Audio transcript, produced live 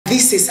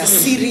this is a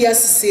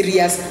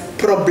serious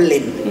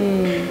problem.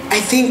 I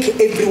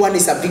think everyone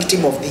is a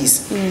victim of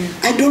this.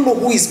 I don't know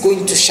who is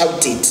going to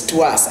shout it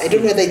to us. I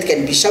don't know whether it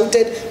can be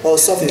shouted or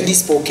softly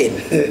spoken.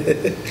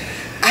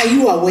 Are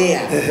you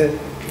aware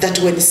that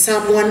when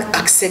someone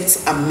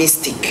accepts a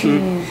mistake,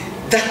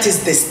 that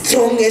is the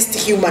strongest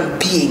human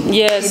being in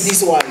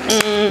this world?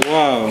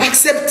 Wow.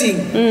 Accepting,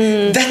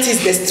 that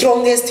is the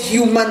strongest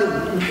human,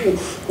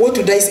 what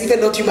would I say, even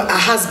not human, a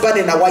husband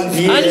and a wife.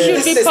 And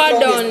should be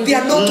pardoned. They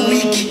are not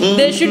weak.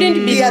 They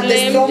shouldn't be They are the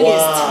blamed.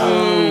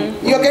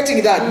 strongest. You're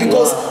getting that?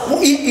 Because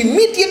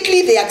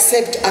immediately they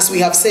accept, as we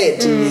have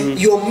said,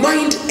 your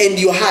mind and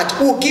your heart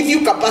will give you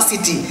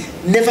capacity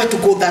never to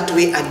go that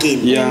way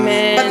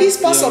again. But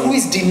this person who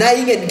is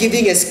denying and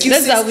giving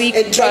excuses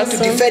and trying to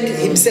defend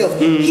himself,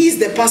 he is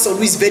the person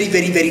who is very,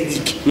 very, very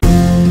weak.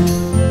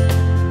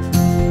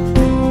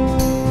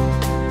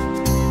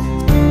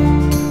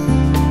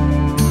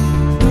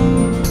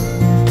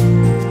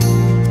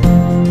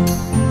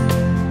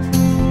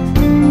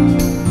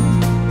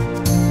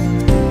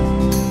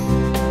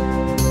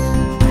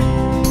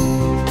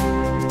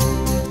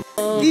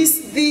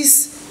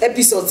 These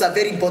episodes are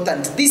very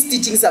important. These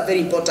teachings are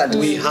very important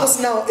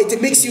because now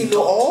it makes you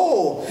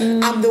know,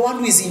 I'm the one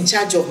who is in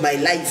charge of my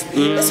life.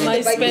 That's what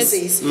the Bible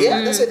says.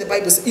 That's what the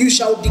Bible says. You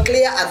shall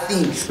declare a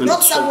thing,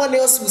 not someone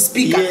else will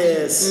speak a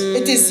thing.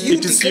 It is you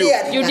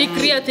declare. You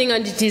declare a thing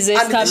and it is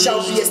established. And it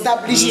shall be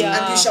established,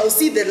 and you shall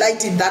see the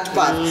light in that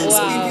path. So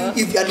and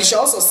you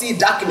shall also see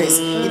darkness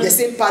in the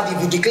same path.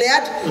 If you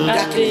declared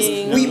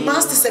darkness, we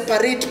must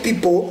separate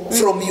people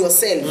from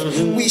yourself.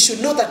 We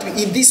should know that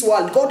in this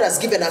world, God has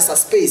given us a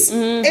space.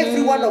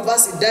 Every one of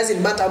us, it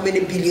doesn't matter how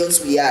many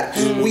billions we are,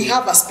 we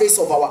have a space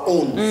of our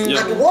own.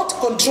 And what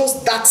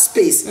controls that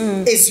space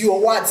is your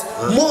words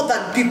more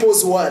than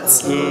people's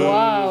words.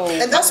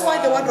 And that's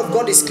why the word of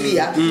God is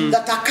clear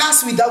that a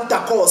curse without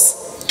a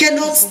cause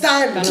cannot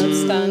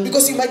stand.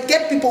 Because you might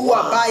get people who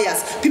are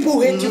biased, people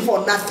who hate you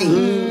for nothing.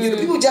 You know,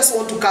 people just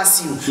want to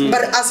curse you.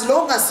 But as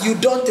long as you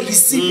don't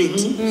receive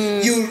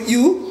it,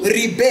 you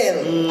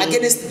rebel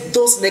against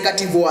those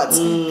negative words.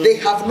 They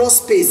have no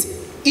space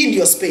in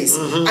your space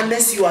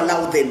unless you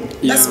allow them.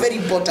 That's very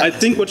important. I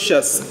think what she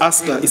has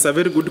asked is a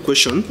very good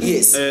question.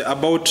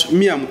 About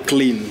me, I'm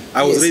clean.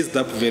 I was raised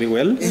up very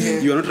well.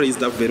 You are not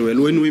raised up very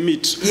well. When we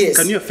meet,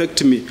 can you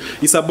affect me?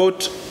 It's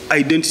about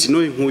identity,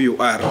 knowing who you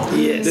are.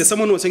 There's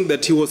someone who was saying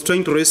that he was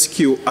trying to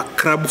rescue a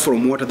crab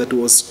from water that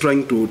was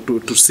trying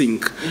to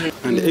sink.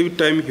 And every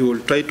time he will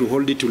try to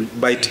hold it, it will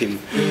bite him.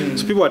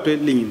 So people are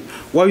telling him,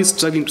 why are you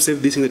struggling to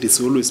save this thing that is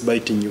always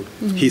biting you?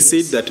 He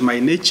said that my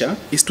nature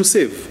is to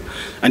save,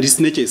 and his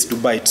nature is to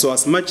bite. So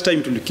as much time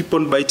it will keep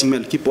on biting me,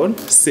 I'll keep on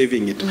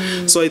saving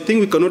it. So I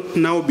think we cannot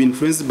now be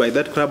influenced by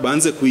that crab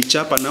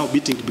and now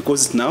beating it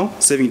because it's now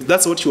saving it.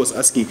 That's what she was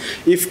asking.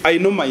 If I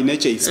know my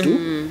nature is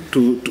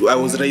to I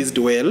was raised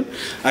well,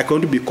 I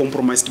can't be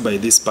compromised by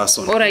this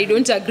person. Or I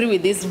don't agree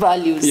with these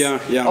values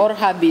or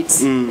habits.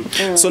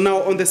 So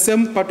now on the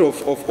same part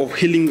of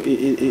healing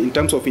in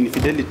terms of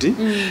infidelity,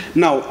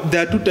 now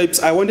there are two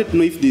types. I wanted to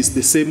know if this is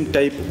the same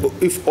type,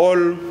 if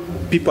all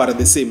people are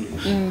the same,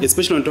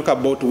 especially when we talk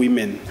about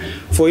women.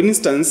 For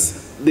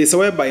instance, there's a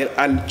whereby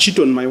I'll cheat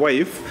on my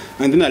wife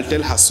and then I'll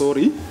tell her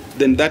sorry,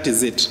 then that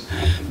is it.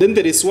 Then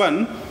there is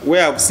one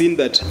where I've seen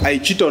that I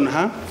cheat on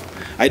her,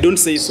 I don't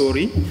say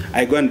sorry,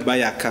 I go and buy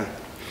a car.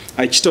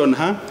 I cheat on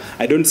her,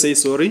 I don't say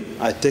sorry,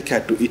 I take her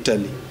to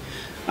Italy.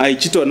 I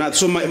cheat on her.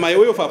 So my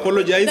way of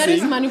apologizing. That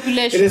is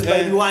manipulation. It is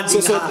by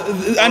wanting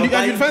her.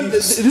 And you find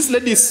this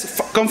lady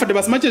is comfortable.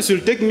 As much as she'll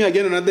take me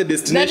again another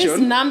destination. That is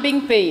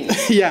numbing pain.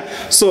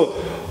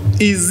 So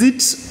is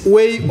it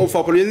way of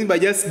apologizing by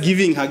just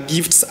giving her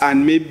gifts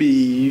and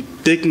maybe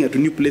taking her to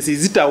new places?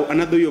 Is it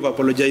another way of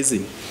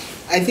apologizing?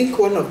 I think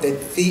one of the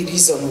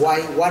reasons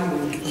why one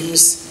would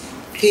use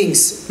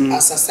things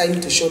as a sign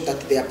to show that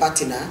their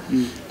partner,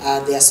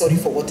 they are sorry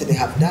for what they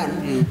have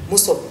done.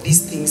 Most of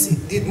these things,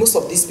 most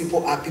of these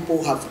people are people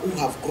who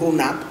have grown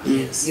up,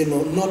 you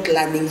know, not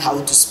learning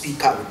how to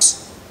speak out.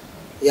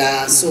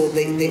 So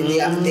they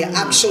are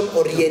action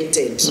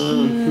oriented.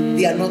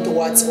 They are not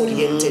words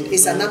oriented.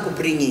 It's an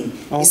upbringing.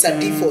 It's a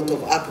default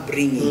of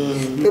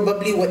upbringing.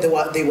 Probably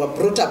they were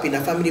brought up in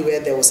a family where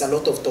there was a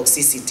lot of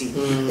toxicity,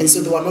 and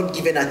so they were not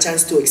given a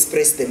chance to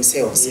express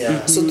themselves.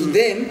 So to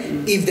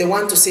them, if they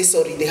want to say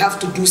sorry, they have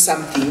to do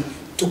something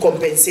to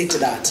compensate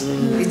that.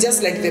 It's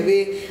just like the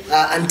way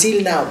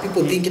until now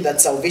people think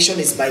that salvation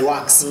is by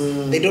works.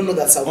 They don't know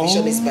that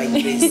salvation is by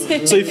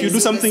grace. So if you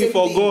do something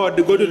for God,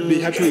 God will be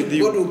happy with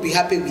you. God will be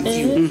happy with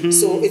you.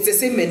 So it's the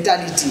same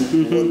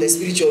mentality on the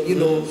spiritual. You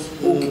know,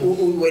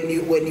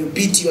 when you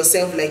beat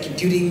yourself, like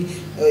during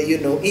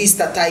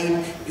Easter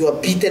time, you are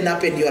beaten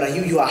up and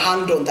you are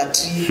hanged on that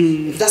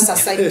tree. That's a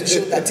sign to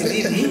show that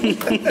really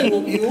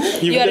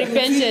you are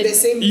repented. The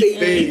same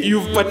pain.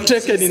 You've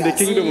partaken in the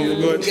kingdom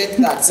of God. You get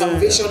that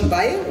salvation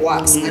by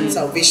works and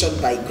salvation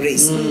by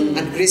grace.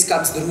 and grace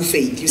comes through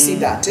faith. You see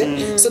that?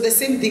 So the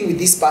same thing with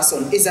this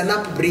person is an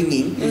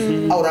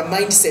upbringing or a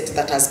mindset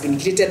that has been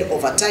created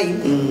over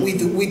time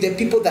with the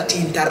people that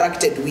he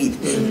interacted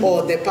with,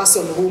 or the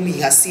person whom he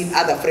has seen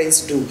other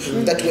friends do.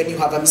 That when you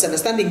have a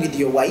misunderstanding with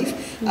your wife,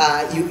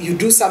 you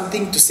do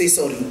something to say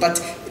sorry,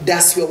 but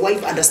does your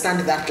wife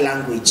understand that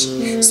language?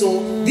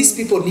 So these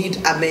people need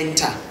a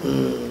mentor,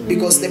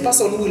 because the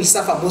person who will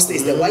suffer most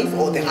is the wife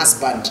or the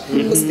husband,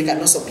 because they can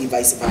also be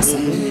vice versa.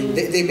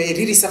 They may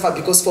really suffer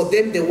because for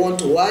them they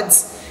want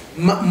words,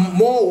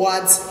 more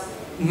words,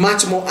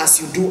 much more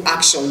as you do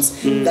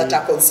actions that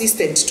are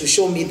consistent to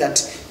show me that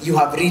you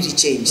have really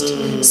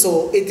changed.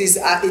 So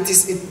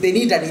they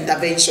need an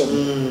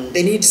intervention.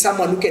 They need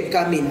someone who can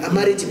come in, a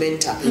marriage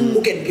mentor,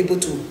 who can be able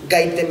to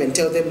guide them and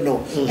tell them, no,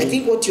 I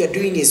think what you are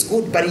doing is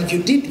good, but if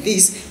you did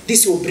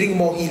this will bring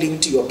more healing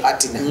to your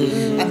partner.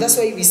 And that's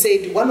why we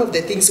said one of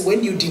the things,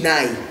 when you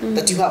deny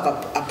that you have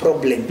a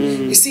problem,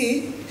 you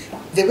see,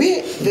 the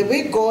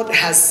way God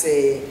has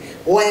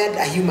wired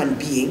a human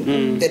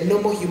being, the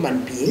normal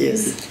human being,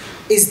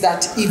 is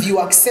that if you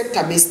accept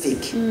a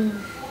mistake,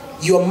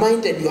 your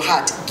mind and your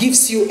heart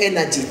gives you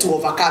energy to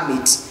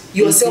overcome it.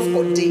 You are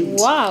self-contained.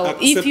 Wow.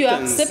 Acceptance. If you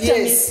accept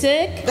a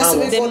mistake,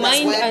 the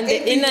mind and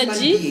the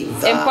energy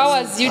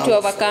empowers you to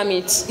overcome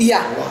it.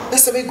 Yeah,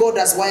 that's the way God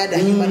has wired a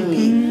human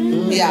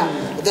being. Yeah,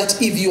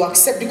 that if you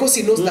accept, because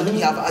he knows that we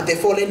have the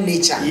fallen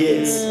nature.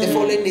 The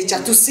fallen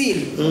nature to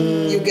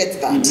sin. You get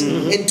that?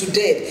 And to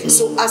death.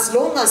 So as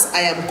long as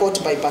I am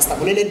caught by Pastor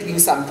Munene doing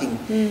something,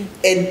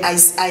 and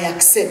I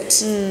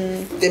accept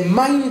the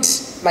mind,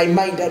 my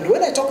mind, and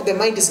when I talk, the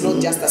mind is not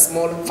just a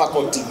small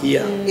faculty.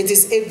 It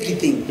is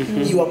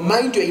everything. Your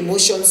mind, your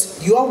emotions,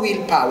 your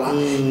willpower,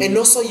 and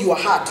also your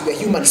heart, your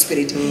human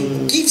spirit,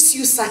 gives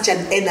you such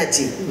an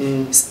energy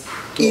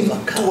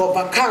to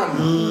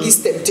overcome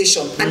this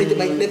temptation, and it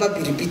might never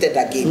be repeated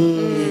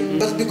again.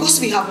 But because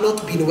we have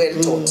not been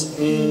well taught,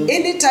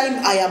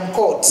 anytime I am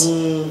caught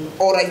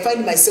or I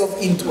find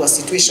myself into a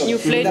situation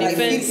that I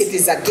feel it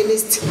is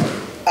against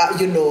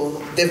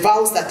the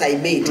vows that I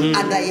made, and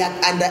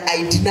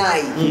I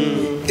deny,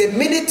 the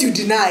minute you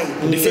deny,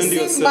 the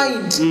same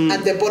mind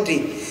and the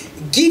body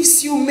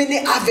gives you many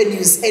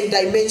avenues and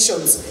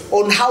dimensions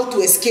on how to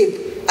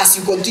escape as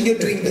you continue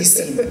doing this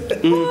sin.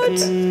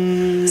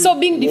 So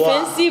being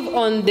defensive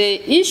on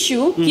the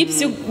issue keeps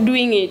you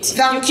doing it.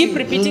 You keep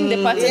repeating the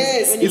pattern.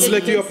 It's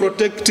like you are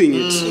protecting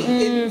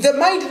it. The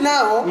mind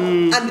now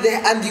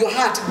and your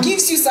heart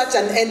gives you such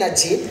an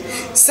energy,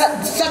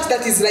 such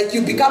that is like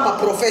you become a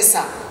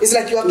professor. It's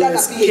like you have done a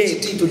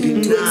PhD to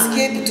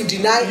escape, to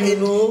deny,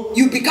 and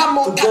you become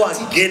more tactical.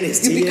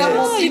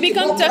 You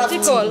become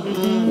tactical.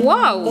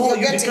 Wow.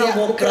 You become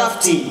more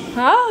crafty.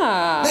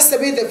 That's the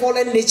way the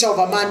fallen nature of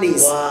a man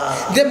is.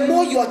 The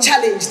more you are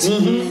challenged,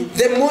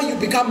 the more you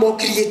become more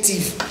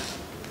creative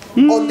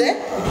on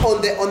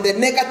the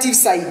negative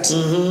side.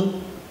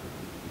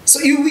 So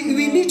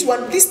we need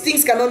to, these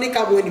things can only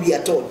come when we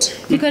are taught.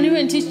 You can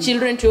even teach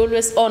children to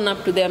always own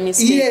up to their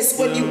mistakes. Yes,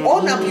 when you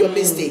own up your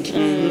mistake,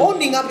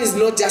 owning up is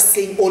not just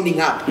saying owning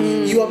up.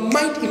 Your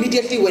mind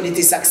immediately, when it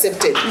is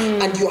accepted,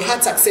 and your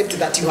heart accepts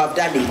that you have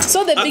done it.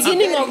 So the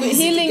beginning of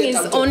healing is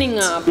owning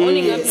up.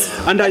 Owning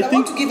up. And I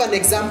want to give an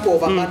example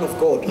of a man of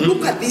God.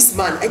 Look at this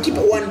man. I keep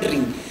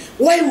wondering,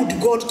 why would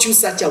God choose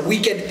such a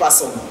wicked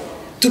person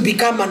to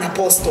become an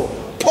apostle?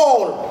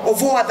 Paul,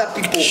 of all other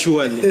people.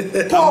 Surely.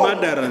 Paul, a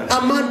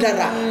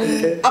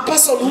murderer. A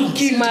person who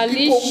killed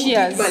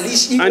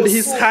malicious. people. And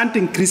he's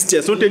hunting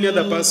Christians, not any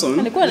other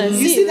person.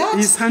 You see that?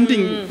 He's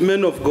hunting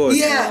men of God.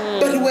 Yeah,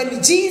 but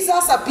when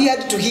Jesus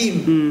appeared to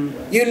him,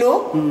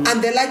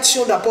 and the light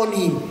shone upon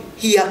him,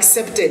 he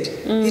accepted.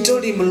 He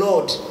told him,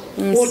 Lord,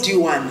 what do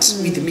you want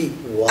with me?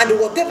 Wow. And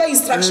whatever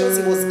instructions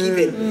he was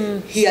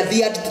given, he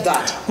adhered to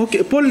that.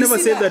 Okay, Paul never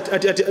said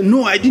that.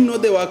 No, I didn't know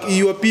they were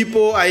your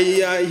people.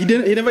 He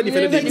never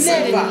defended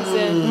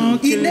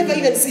himself. He never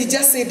even. He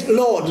just said,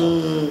 Lord,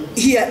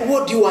 here,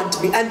 what do you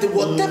want me? And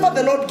whatever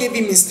the Lord gave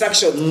him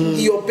instruction,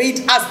 he obeyed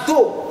as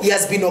though he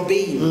has been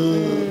obeying.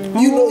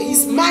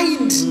 His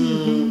mind,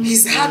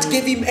 his heart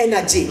gave him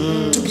energy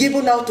to be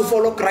able now to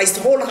follow Christ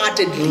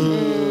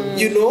wholeheartedly.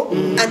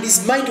 And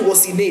his mind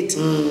was innate,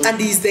 and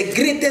he is the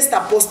greatest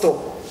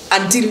apostle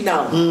until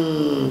now,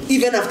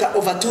 even after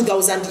over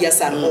 2,000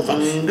 years are over.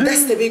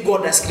 That's the way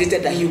God has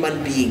created a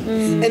human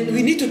being. And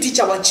we need to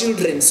teach our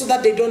children so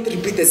that they don't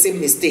repeat the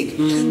same mistake.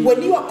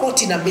 When you are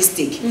caught in a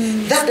mistake,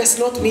 that does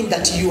not mean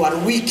that you are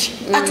weak.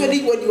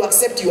 Actually, when you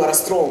accept, you are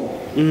strong.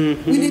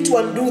 We need to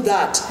undo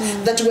that.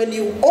 That when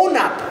you own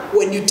up,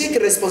 when you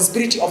take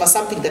responsibility over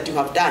something that you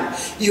have done,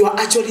 you are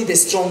actually the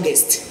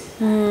strongest.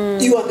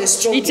 You are the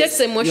strongest. It takes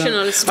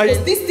emotional strength.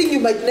 Because this thing you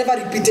might never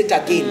repeat it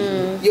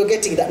again. You're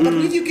getting that. But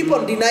if you keep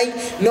on denying,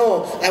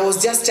 no, I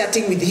was just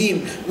chatting with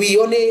him. We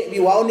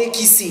were only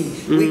kissing.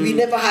 We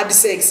never had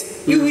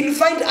sex. You will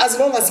find, as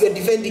long as you're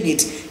defending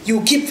it,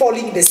 you keep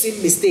falling in the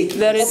same mistake.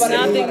 There is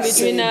nothing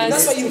between us.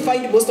 That's why you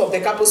find most of the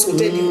couples will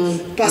tell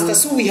you, Pastor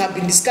Sue, we have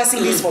been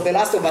discussing this for the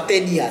last over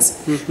 10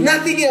 years.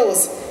 Nothing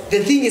else.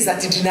 The thing is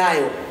that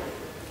denial.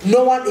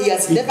 No one, he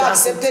has never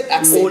accepted.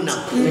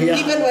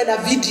 Even when a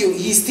video,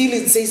 he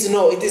still says,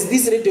 no, it is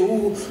this lady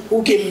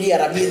who came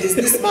near me, it is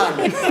this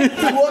man.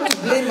 You want to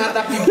blame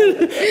other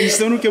people. He's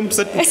the one who came to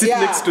sit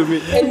next to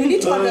me. And we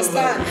need to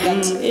understand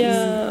that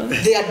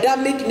the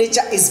Adamic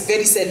nature is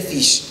very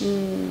selfish.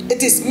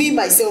 It is me,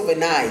 myself,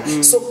 and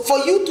I. So for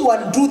you to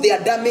undo the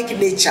Adamic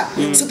nature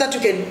so that you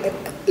can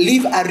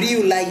live a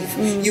real life,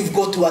 you've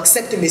got to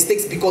accept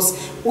mistakes, because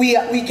we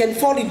can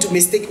fall into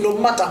mistake no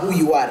matter who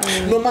you are,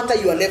 no matter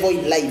your level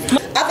in life.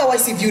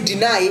 Otherwise, if you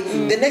deny,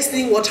 the next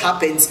thing what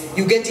happens,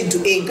 you get into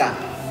anger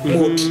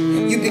mode.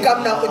 You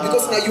become now,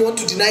 because now you want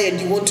to deny and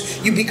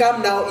you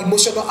become now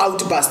emotional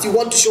outburst. You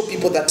want to show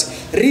people that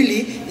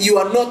really you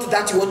are not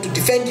that, you want to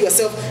defend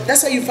yourself.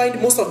 That's why you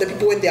find most of the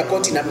people, when they are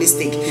caught in a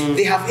mistake,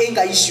 they have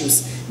anger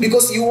issues,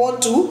 because you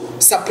want to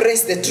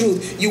suppress the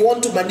truth. You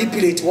want to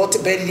manipulate what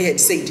Berry had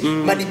said.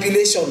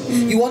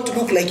 Manipulation. You want to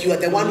look like you are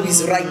the one who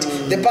is right.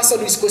 The person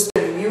who is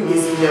questioning you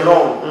is in the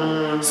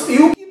wrong. So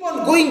you keep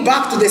on going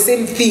back to the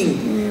same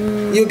thing.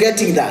 You're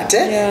getting that,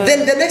 eh?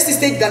 Then the next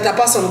stage that a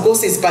person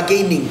goes is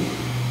bargaining.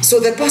 So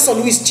the person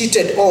who is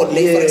cheated on,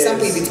 like for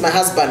example, if it's my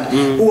husband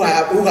who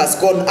has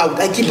gone out,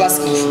 I keep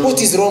asking,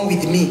 what is wrong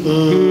with me?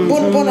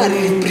 I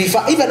really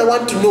prefer, even I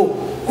want to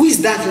know, who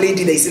is that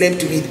lady that I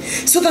slept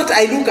with? So that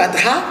I look at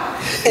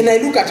her and I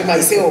look at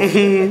myself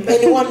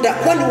and wonder,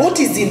 what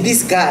is in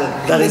this girl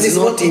that is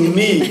not in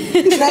me?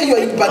 Now you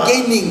are in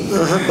bargaining.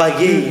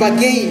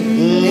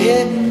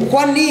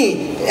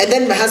 Kwani? And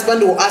then my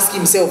husband will ask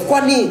himself,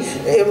 Kwani,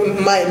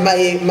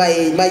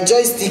 my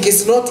joystick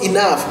is not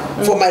enough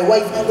for my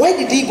wife. Why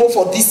did he go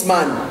for this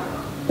man?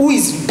 Who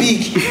is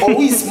big or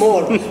who is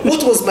small?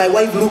 What was my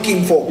wife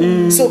looking for?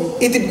 So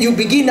you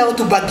begin now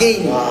to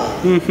bargain.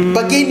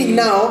 Bargaining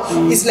now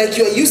is like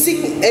you are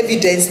using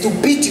evidence to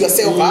beat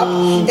yourself up,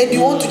 and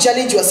you want to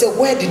challenge yourself.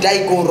 Where did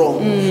I go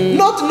wrong?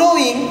 Not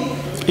knowing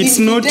it's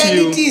not you.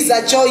 Infidelity is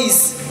a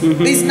choice.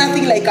 There is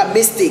nothing like a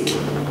mistake.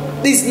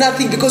 There is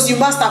nothing, because you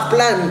must have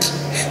planned.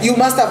 You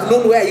must have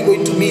known where you're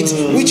going to meet,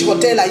 which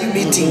hotel are you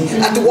meeting,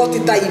 at what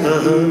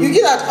time. You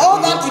get that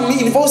all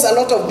that involves a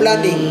lot of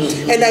planning.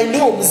 And I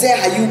know Mzee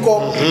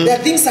Hayuko, there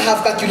are things I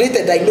have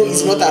calculated, I know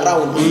he's not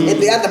around,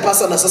 and the other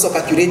person has also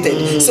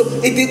calculated. So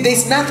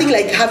there's nothing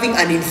like having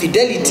an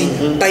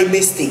infidelity by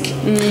mistake.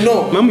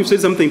 No. Mom, you said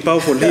something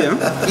powerful here.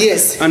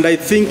 Yes. And I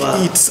think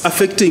it's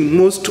affecting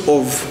most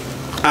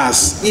of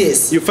us.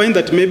 Yes. You find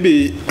that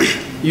maybe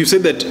you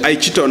said that I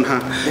cheat on her.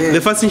 The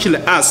first thing she'll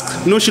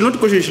ask, no, she'll not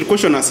question, she'll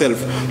question herself.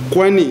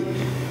 Kwani,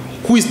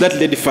 who is that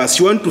lady first?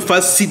 You want to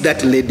first see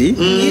that lady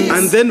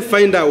and then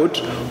find out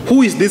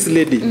who is this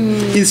lady.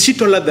 Is she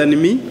taller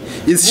than me?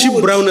 Is she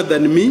browner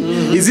than me?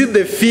 Is it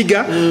the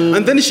figure?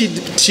 And then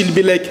she'll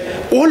be like,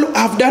 all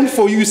I've done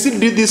for you, you still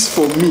did this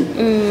for me.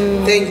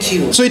 Thank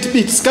you. So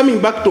it's coming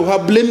back to her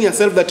blaming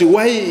herself that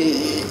why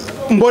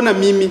mbona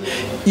mimi,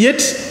 yet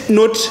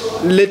not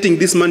letting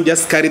this man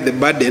just carry the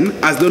burden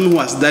as the one who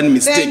has done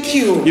mistake. Thank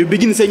you. You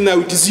begin saying now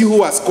it is you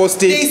who has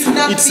caused it.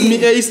 It's me.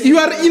 You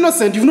are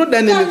innocent. You've not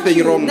done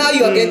anything wrong. Now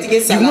you are getting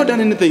it. You've not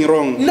done anything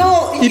wrong.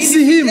 No, it's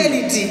him.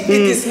 It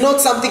is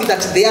not something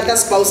that the other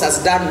spouse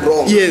has done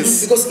wrong.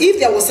 Yes. Because if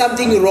there was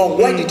something wrong,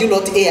 why did you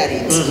not air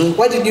it?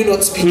 Why did you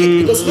not speak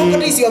it? Because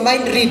nobody is your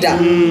mind reader.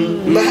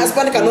 My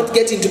husband cannot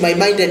get into my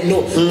mind and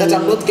know that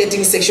I'm not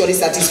getting sexually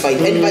satisfied,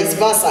 and vice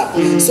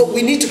versa. So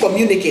we need to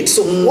communicate.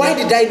 So why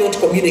did I not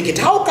communicate?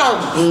 How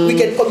come we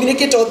can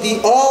communicate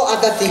all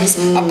other things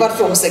apart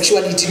from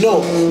sexuality?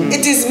 No,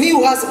 it is me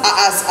who has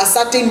a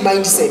certain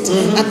mindset,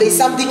 and there's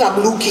something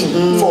I'm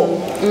looking for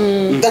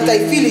that I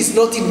feel is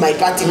not in my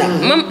partner.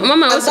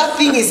 Mama, and that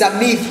thing is a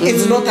myth.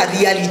 It's not a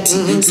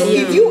reality. So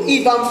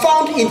if I'm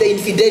found in the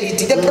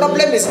infidelity, the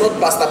problem is not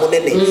Pastor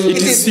Munene. It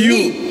is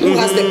me who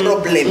has the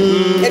problem,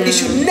 and you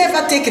should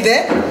never take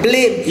the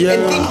blame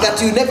and think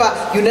that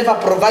you never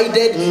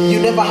provided,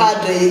 you never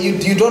had,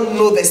 you don't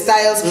know the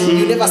styles,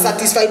 you never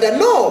satisfied her.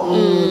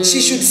 No, she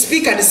should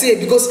speak and say,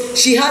 because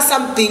she has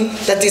something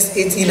that is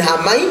in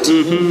her mind,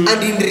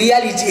 and in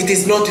reality it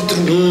is not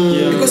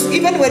true. Because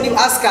even when you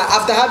ask her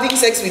after having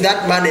sex with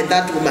that man and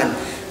that woman,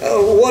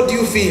 what do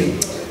you feel?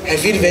 I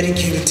feel very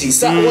guilty.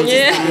 So what is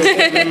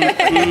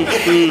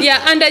that?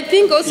 Yeah, and I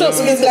think also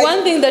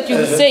one thing that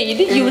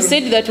you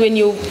said that when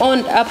you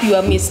own up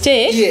your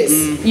mistake,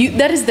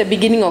 that is the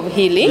beginning of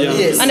healing.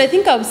 And I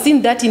think I've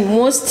seen that in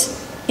most,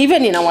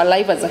 even in our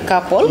life as a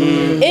couple,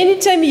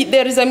 anytime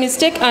there is a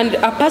mistake and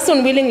a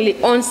person willingly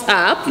owns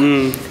up,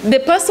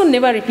 the person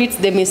never repeats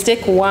the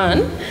mistake,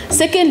 one.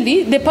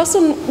 Secondly, the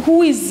person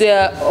who is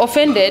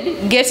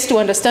offended gets to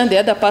understand the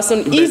other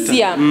person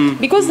easier.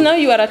 Because now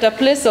you are at a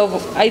place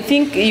of, I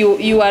think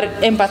you are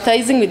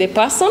empathizing with the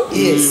person,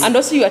 and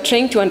also you are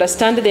trying to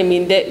understand them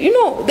in the,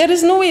 there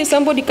is no way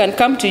somebody can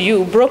come to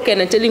you broken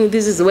and telling you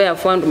this is where I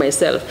found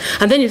myself.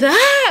 And then you say,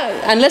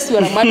 unless you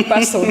are a mad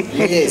person.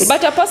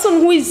 But a person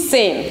who is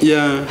sane,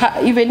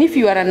 even if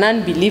you are a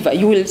non-believer,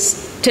 you will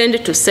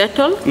tend to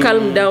settle,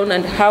 calm down,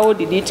 and how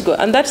did it go?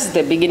 And that's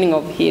the beginning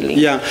of healing.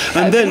 Yeah,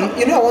 and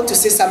then I want to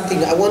say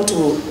something. I want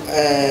to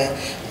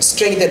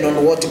strengthen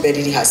on what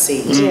Beryl has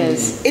said.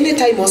 Yes.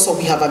 Anytime also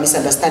we have a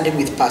misunderstanding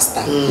with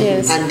pastor,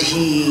 yes, and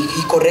he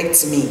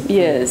corrects me,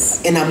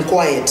 yes, and I'm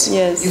quiet,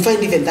 yes, you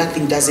find even that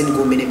thing doesn't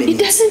go many minutes.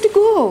 It doesn't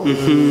go.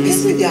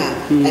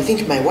 I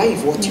think my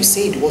wife, what you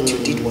said, what you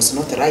did was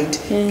not right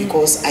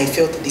because I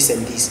felt this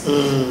and this.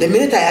 The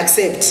minute I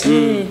accept,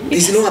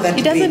 there's no other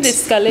debate. It doesn't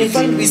escalate. You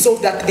find we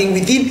solve that thing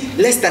within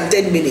less than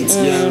 10 minutes.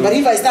 But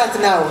if I start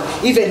now,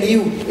 even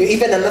you,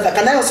 even another,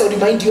 can I also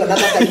remind you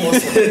another time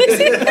also?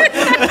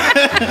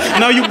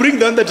 Now you bring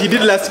down that he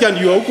did last year and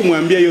you are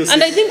kumwambia yourself.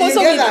 And I think also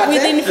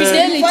with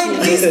infidelity, you find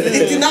this,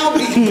 it now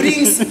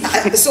brings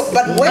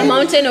but when, a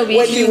mountain of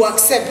when issues. you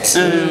accept,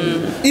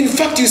 in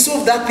fact you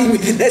solve that thing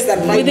within less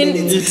than 5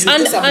 minutes.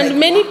 And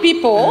many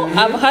people,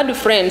 I've had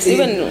friends,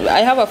 even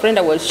I have a friend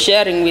I was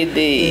sharing with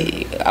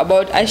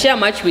I share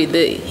much with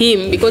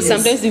him because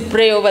sometimes we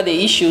pray over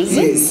the issues.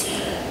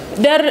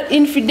 There are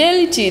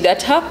infidelity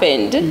that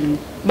happened,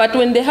 but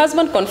when the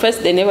husband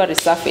confessed, they never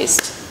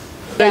resurfaced.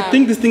 I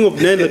think this thing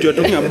of Nine that you are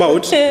talking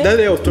about, that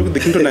day I was talking to the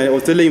Clinton, I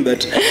was telling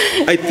that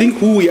I think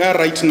who we are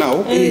right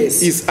now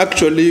is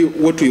actually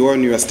what we were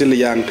when we were still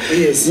young.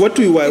 What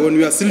we were when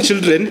we were still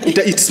children,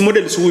 it's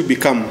models who we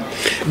become.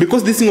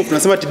 Because this thing of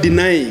Nasabati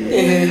denying,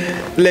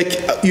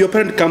 like your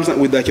parent comes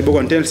with the kiboko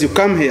and tells you,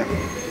 come here.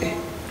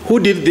 Who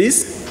did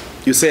this?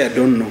 You say, I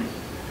don't know.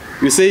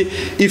 You say,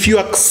 if you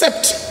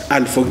accept,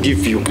 I'll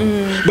forgive you.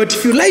 But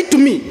if you lie to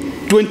me,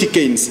 20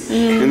 canes.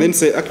 And then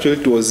say,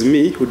 actually, it was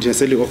me who just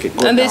said, okay, go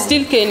and down. they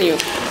still cane you.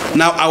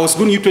 Now, I was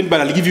going to give 20,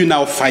 but I'll give you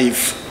now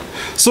 5.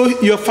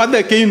 So your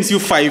father canes you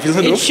 5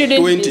 instead of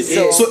 20. Be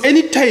so. So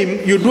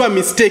anytime you do a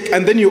mistake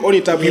and then you own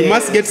it up, you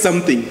must get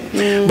something.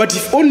 But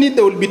if only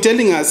they will be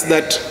telling us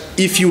that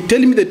if you tell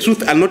me the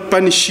truth, I'll not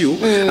punish you,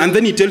 and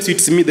then he tells you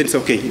it's me, then it's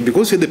okay.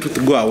 Because you say the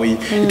truth, go away.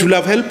 It will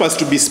have helped us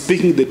to be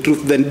speaking the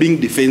truth than being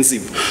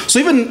defensive. So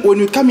even when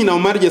we come in our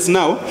marriages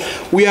now,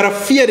 we are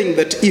fearing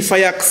that if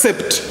I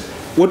accept,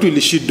 what will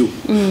she do?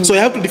 So I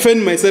have to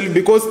defend myself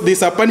because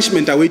there's a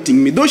punishment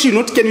awaiting me. Though she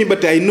will not kill me,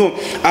 but I know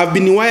I've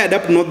been wired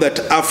up, not that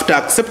after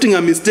accepting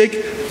a mistake,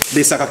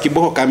 there's a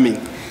kakiboko coming.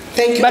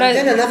 Thank you. But and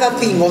then another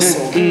thing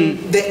also,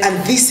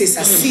 and this is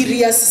a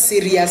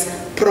serious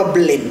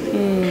problem.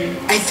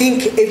 I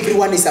think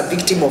everyone is a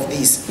victim of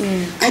this.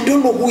 I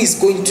don't know who is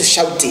going to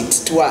shout it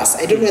to us.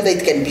 I don't know whether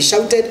it can be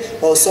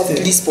shouted or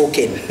softly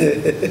spoken.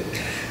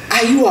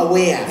 Are you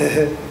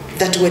aware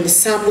that when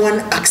someone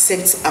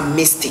accepts a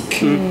mistake,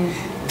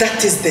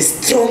 that is the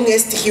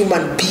strongest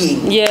human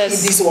being in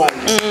this world?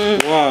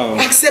 Wow.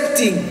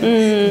 Accepting,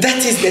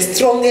 that is the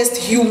strongest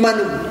human,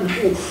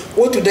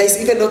 what would I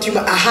say, even not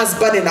human, a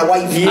husband and a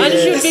wife. And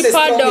should be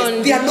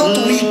pardoned. They are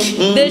not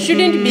weak. They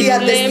shouldn't be They are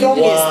the blamed.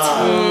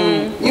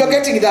 strongest. You're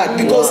getting that?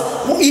 Because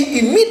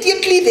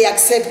immediately they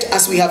accept,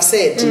 as we have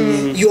said,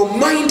 your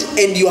mind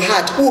and your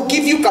heart will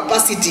give you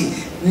capacity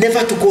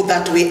never to go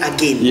that way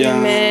again.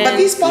 But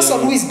this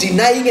person who is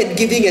denying and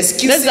giving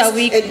excuses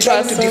and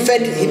trying to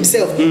defend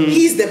himself,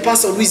 he is the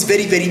person who is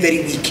very, very, very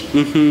weak.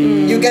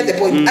 You get the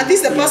point? And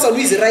this is the person who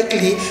is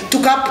likely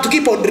to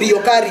keep on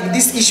reoccurring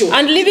this issue.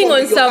 And living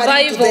on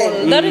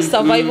survival. That is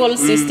survival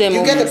system.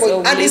 You get the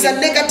point? And it's a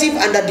negative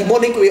and a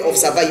demonic way of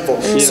survival.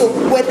 So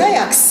when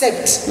I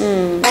accept,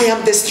 I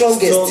am the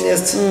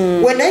strongest.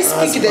 When I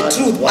speak the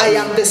truth, I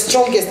am the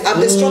strongest.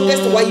 I'm the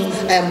strongest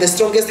wife. I am the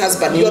strongest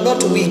husband. You are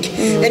not weak.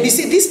 And you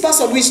see, this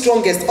person who is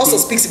strongest also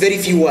speaks very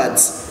few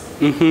words.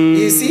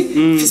 You see,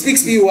 he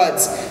speaks few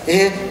words.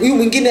 Huyu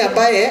mwingine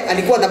ambaye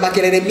alikuwa na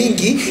makelele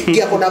mingi,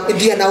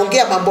 ndiye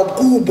anaongea mambo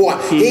kubwa.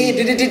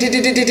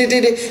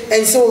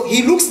 And so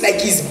he looks like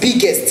he's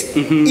biggest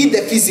in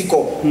the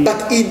physical,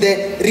 but in the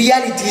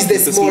reality he's the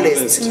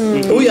smallest.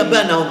 Huyu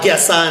ambaye anaongea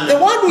sana. The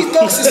one who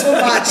talks so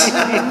much.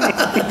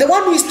 The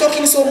one who is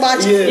talking so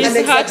much and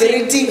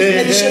exaggerating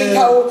and showing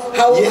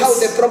how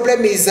the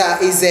problem is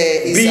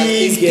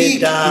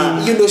big.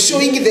 You know,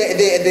 showing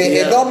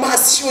the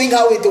enormous, showing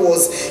how it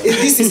was.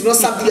 This is not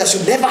something that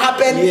should never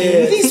happen.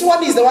 This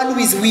one is the one who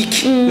is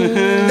weak.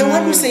 The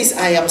one who says,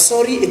 I am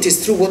sorry, it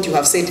is true what you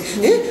have said.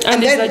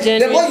 And then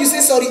the more you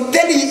say sorry,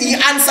 then he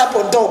ends up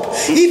on top.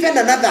 Even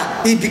another,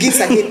 he begins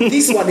again.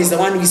 This one is the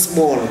one who is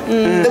small.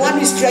 The one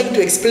who is trying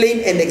to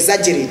explain and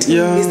exaggerate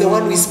is the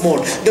one who is small.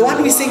 The one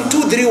who is saying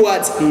 2-3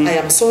 words, I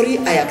am sorry,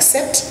 I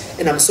accept,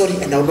 and I'm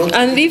sorry, and I will not.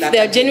 And if they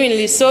are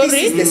genuinely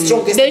sorry,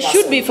 they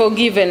should be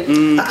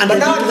forgiven. But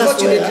now,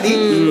 unfortunately,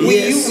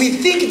 we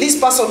think this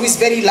person who is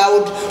very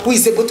loud, who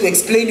is able to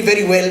explain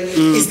very well,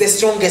 is the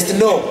strongest.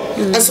 No.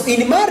 And so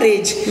in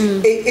marriage,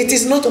 it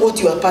is not what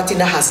your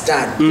partner has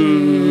done.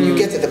 You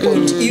get the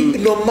point?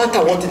 No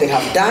matter what they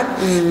have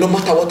done, no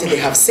matter what they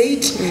have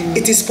said,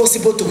 it is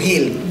possible to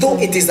heal, though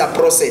it is a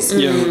process.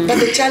 But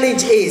the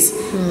challenge is,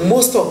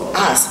 most of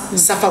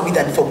us suffer with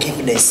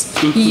unforgiveness.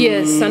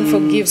 Yes,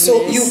 unforgiveness.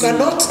 So you can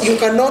You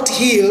cannot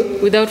heal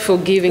without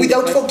forgiving.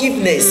 Without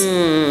forgiveness.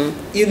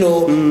 You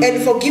know,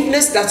 and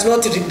forgiveness does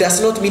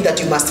not mean that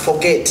you must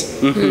forget.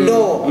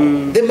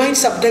 No. The mind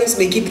sometimes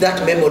may keep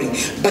that memory,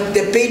 but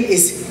the pain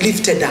is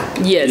lifted up.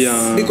 Yes.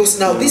 Yeah. Because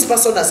now this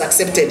person has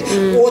accepted.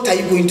 What are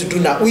you going to do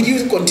now? Will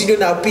you continue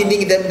now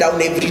pinning them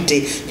down every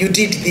day? You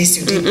did this,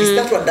 you did this.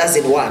 That one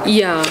doesn't work.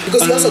 Yeah.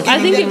 Because you're also giving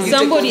I think them if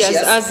somebody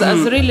has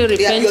really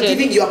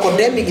repented, you're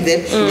condemning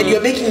them, and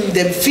you're making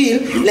them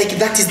feel like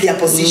that is their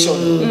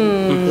position.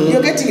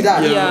 You're getting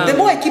that? Yeah. The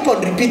more I keep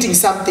on repeating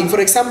something, for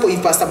example,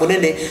 if Pastor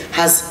Munene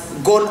has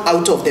gone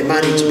out of the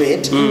marriage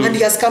bed and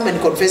he has come and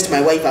confessed,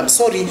 my wife, I'm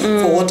sorry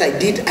for what I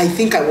did. I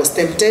think I was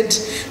tempted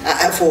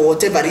for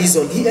whatever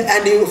reason.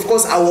 And of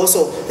course, I will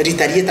also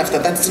retaliate after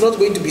that. It's not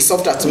going to be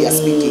soft as we are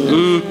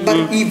speaking.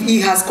 But if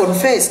he has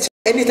confessed,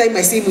 anytime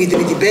I see him with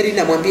the berry,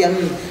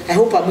 I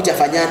hope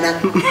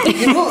amujafanyana.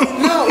 You know,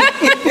 now...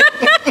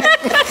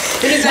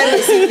 Anytime I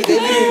see with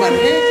any woman,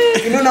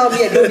 now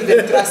me, I don't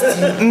even trust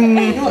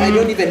you. I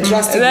don't even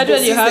trust you. That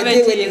because when you since the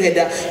day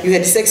when you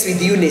had sex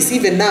with Eunice,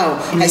 even now,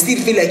 I still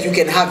feel like you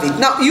can have it.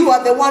 Now, you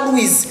are the one who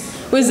is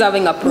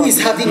having a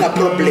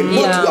problem.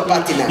 Not your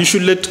partner. You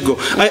should let go.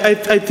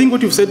 I think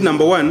what you've said,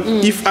 number one,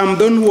 if I'm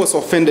the one who was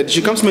offended,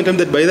 she comes to my time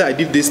that by the I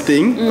did this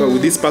thing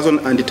with this person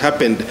and it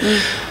happened.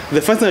 The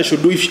first thing I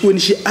should do, when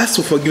she asks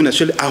for forgiveness,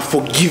 she'll I've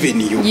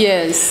forgiven you.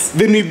 Yes.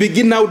 Then we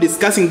begin now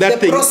discussing that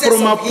thing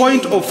from a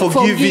point of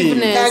forgiving.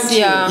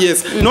 Yeah.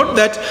 Yes. Not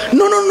that,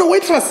 no,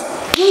 wait first.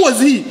 Who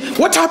was he?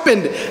 What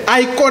happened?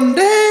 I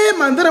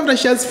condemn, and then after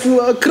she has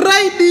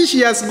cried, she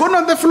has gone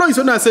on the floor.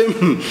 So now I say,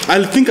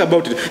 I'll think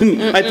about it.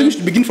 I think we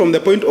should begin from the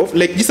point of,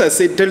 like Jesus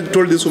said,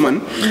 told this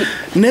woman,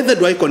 neither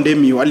do I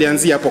condemn you.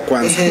 Alianzia hapo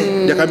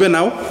kwanza.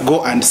 Now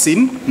go and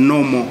sin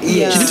no more.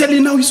 Yeah. She didn't tell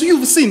you now,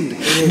 you've sinned.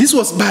 This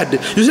was bad.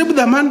 You said with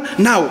the man,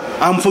 now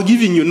I'm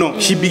forgiving you. No,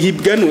 she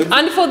began with.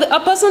 And for a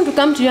person to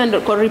come to you and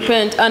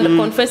repent and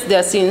confess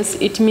their sins,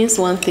 it means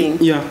one thing.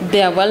 Yeah.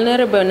 They are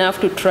vulnerable enough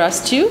to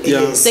trust you.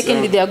 Yeah.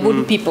 Secondly, they are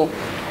good people.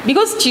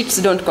 Because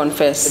cheats don't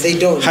confess. They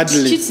don't.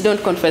 Hardly. Cheats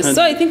don't confess.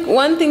 So I think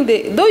one thing,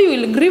 though you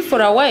will grieve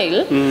for a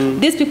while,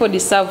 these people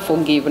deserve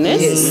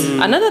forgiveness. Yes.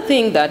 Another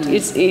thing that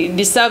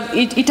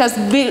it has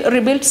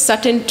rebuilt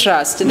certain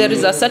trust. There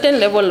is a certain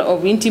level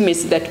of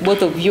intimacy that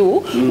both of you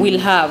will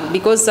have,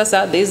 because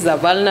sasa there is the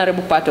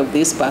vulnerable part of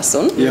this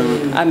person.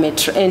 I'm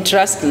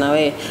entrust now.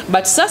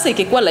 But sasa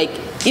ikikuwa like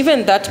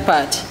even that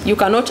part you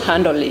cannot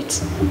handle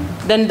it,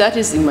 then that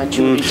is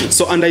immaturity.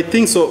 So, and I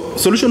think so.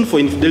 Solution for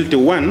infidelity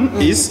one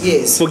is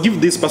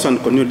forgive this person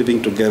and continue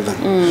living together,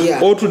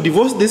 or to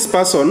divorce this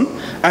person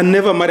and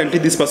never marry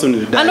until this person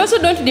will die. And also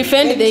don't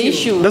defend the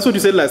issue. That's what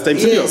you said last time.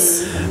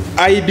 Yes.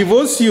 I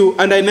divorce you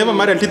and I never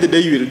marry until the day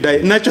you will die.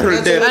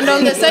 Natural death. And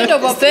on the side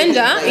of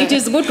offender, it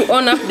is good to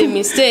own up the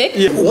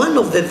mistake. One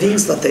of the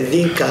things that I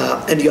think,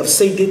 and you have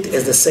said it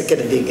as the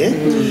second thing,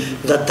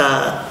 that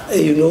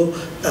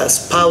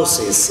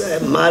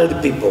spouses,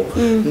 married people,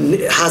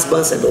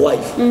 husbands and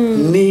wife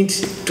need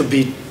to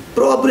be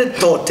probably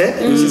taught.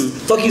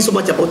 She's talking so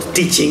much about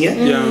teaching.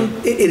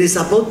 It is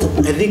about,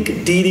 I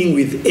think, dealing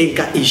with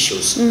anger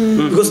issues,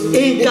 because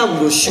anger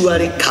will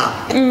surely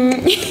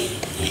come.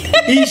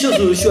 Issues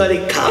will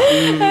surely come.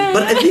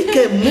 But I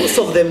think most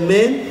of the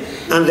men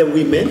and the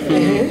women,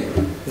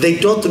 they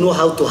don't know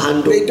how to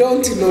handle. They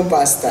don't know,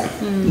 Pastor.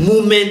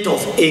 Moment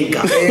of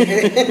anger.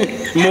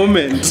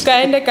 Moment.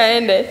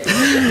 Kaende.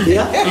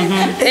 Yeah.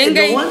 And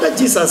no wonder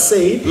Jesus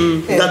said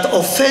that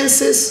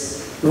offenses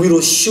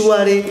will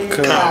surely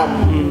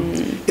come.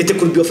 It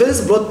could be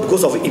offenses brought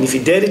because of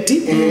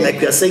infidelity, like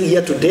we are saying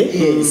here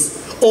today.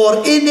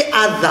 Or any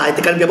other.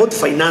 It can be about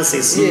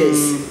finances.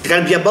 It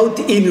can be about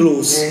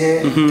in-laws.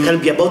 It can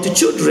be about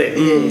children.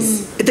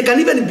 It can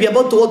even be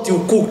about what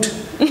you cooked.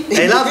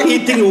 I love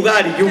eating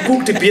ugali. You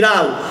cooked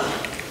pilau.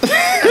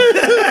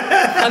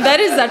 And that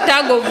is a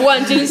tag of war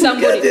until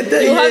somebody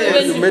you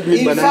have even made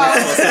me banana.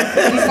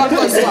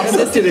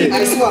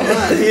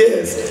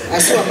 I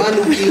saw a man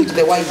who killed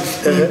the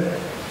wife.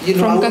 A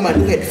woman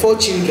who had 4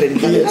 children,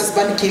 but the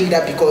husband killed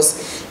her because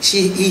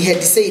he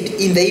had said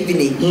in the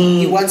evening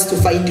he wants to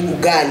find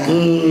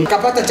ugali.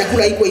 Kapata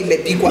chakula iko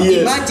imepikwa.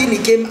 Imagine he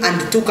came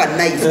and took a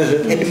knife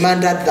and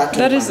murdered that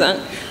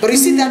woman. But you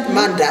see, that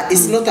murder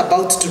is not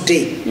about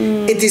today.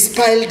 It is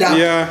piled up.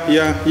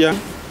 Yeah.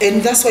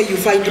 And that's why you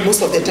find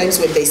most of the times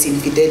when there is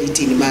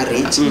infidelity in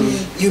marriage,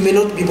 you may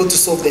not be able to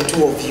solve the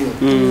two of you.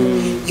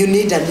 You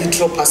need a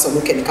neutral person who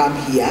can come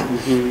here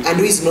and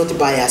who is not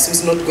biased, who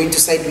is not going to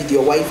side with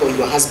your wife or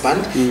your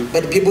husband,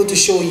 but be able to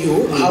show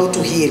you how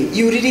to heal.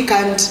 You really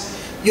can't.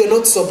 You're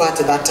not sober at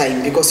that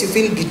time because you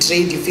feel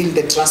betrayed, you feel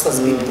the trust has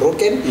been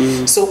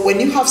broken. So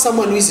when you have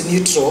someone who is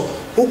neutral,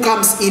 who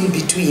comes in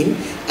between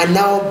and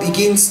now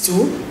begins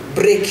to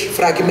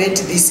fragment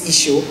this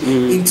issue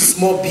into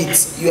small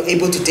bits, you're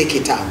able to take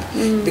it up.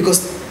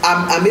 Because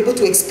I'm able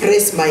to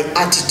express my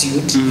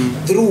attitude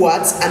through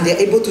words, and they're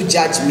able to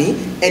judge me,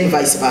 and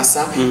vice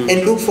versa,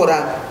 and look for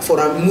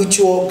a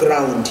mutual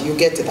ground. You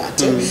get that?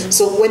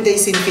 So when there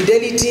is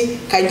infidelity,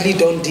 kindly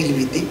don't deal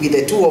with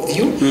the two of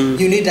you.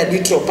 You need a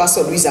neutral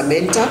person who is a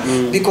mentor,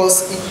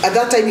 because at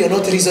that time you're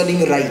not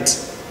reasoning right.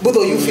 Both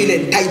of you feel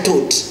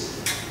entitled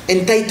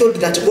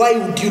that why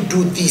would you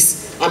do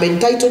this? I'm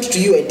entitled to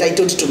you,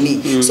 entitled to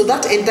me. So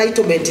that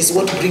entitlement is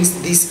what brings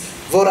this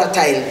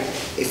volatile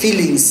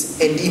feelings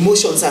and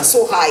emotions are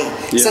so high,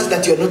 such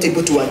that you're not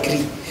able to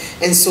agree.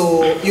 And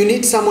so you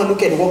need someone who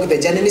can walk the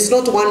journey. And it's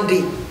not one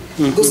day,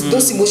 because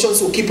those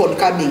emotions will keep on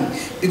coming,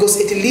 because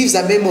it leaves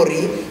a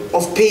memory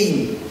of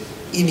pain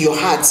in your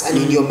hearts and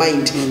in your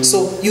mind.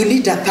 So you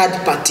need a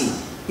third party.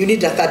 You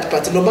need a third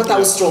party. No matter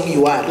how strong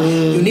you are,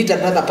 you need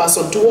another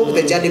person to walk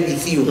the journey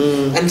with you.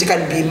 And it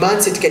can be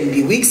months, it can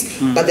be weeks,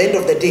 but at the end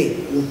of the day,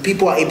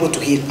 people are able to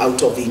heal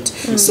out of it.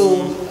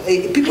 So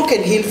people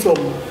can heal from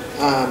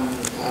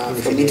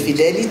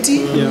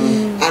infidelity,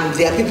 and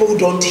there are people who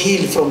don't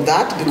heal from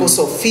that because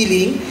of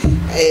feeling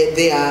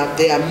they are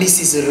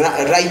Mrs.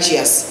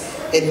 Righteous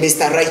and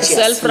Mr. Righteous,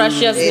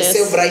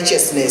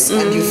 self-righteousness,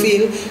 and you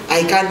feel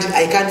I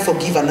can't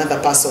forgive another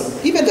person.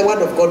 Even the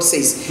word of God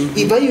says,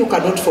 if you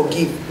cannot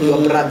forgive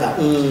your brother,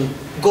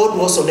 God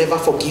will also never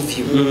forgive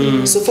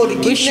you. So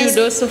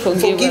forgiveness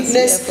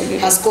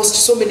has caused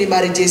so many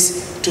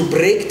marriages to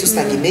break, to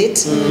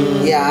stagnate,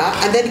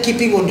 and then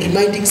keeping on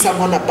reminding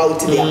someone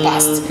about their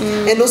past.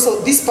 And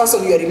also this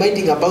person you are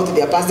reminding about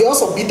their past, they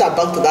also bitter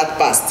about that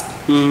past.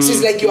 So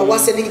it's like you are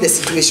worsening the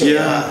situation.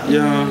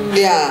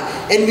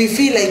 And we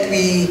feel like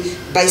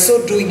by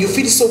so doing, you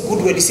feel so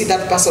good when you see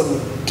that person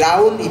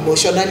down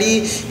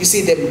emotionally, you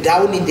see them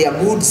down in their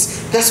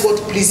moods. That's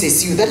what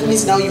pleases you. That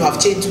means now you have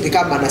changed to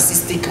become a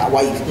narcissistic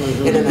wife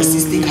and a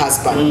narcissistic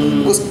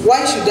husband. Because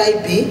why should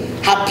I be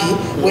happy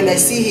when I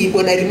see him,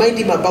 when I remind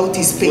him about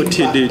his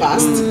painful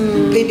past,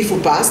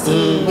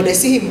 when I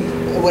see him,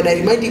 when I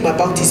remind him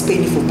about his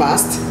painful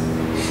past,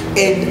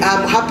 and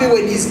I'm happy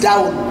when he's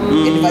down,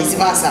 and vice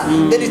versa,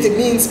 then it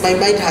means my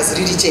mind has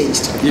really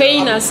changed.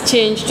 Pain has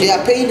changed.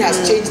 Yeah, pain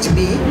has changed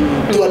me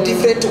to a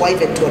different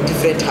wife and to a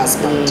different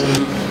husband.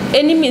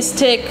 Any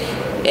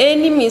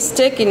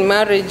mistake in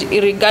marriage,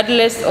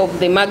 regardless of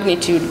the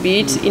magnitude,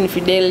 be it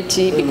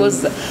infidelity,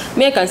 because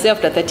me, I can say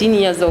after 13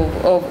 years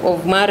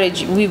of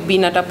marriage, we've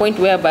been at a point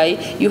whereby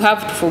you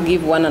have to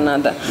forgive one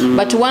another.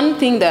 But one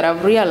thing that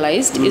I've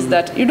realized is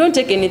that you don't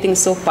take anything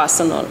so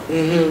personal.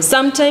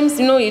 Sometimes,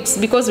 it's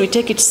because we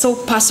take it so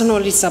personal.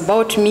 It's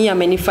about me,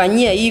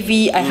 amenifanyia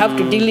hivi, I have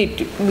to deal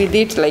with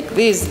it like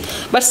this.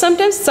 But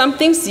sometimes some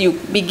things you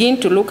begin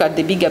to look at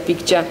the bigger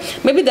picture.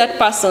 Maybe that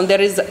person,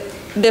 there is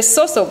the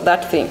source of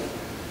that thing.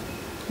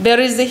 There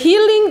is a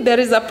healing, there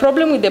is a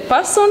problem with the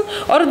person,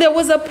 or there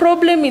was a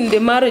problem in the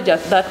marriage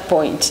at that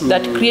point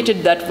that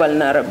created that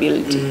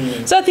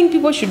vulnerability. So I think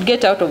people should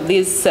get out of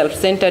this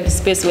self-centered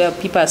space where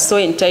people are so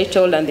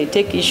entitled and they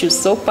take issues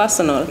so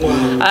personal.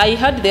 I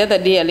heard the other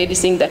day a lady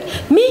saying that,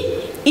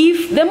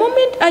 if the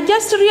moment I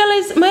just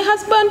realize my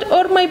husband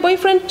or my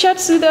boyfriend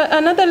chats with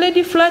another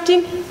lady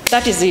flirting,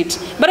 that is it.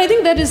 But I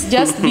think that is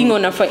just being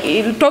on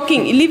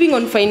living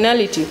on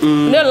finality.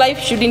 Life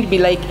shouldn't be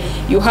like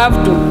you have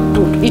to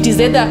it is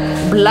either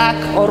black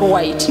or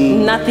white,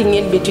 nothing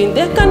in between.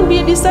 There can be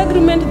a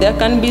disagreement, there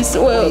can be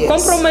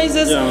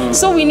compromises.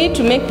 So we need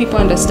to make people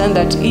understand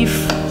that if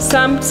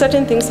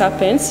certain things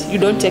happens, you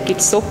don't take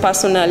it so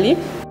personally.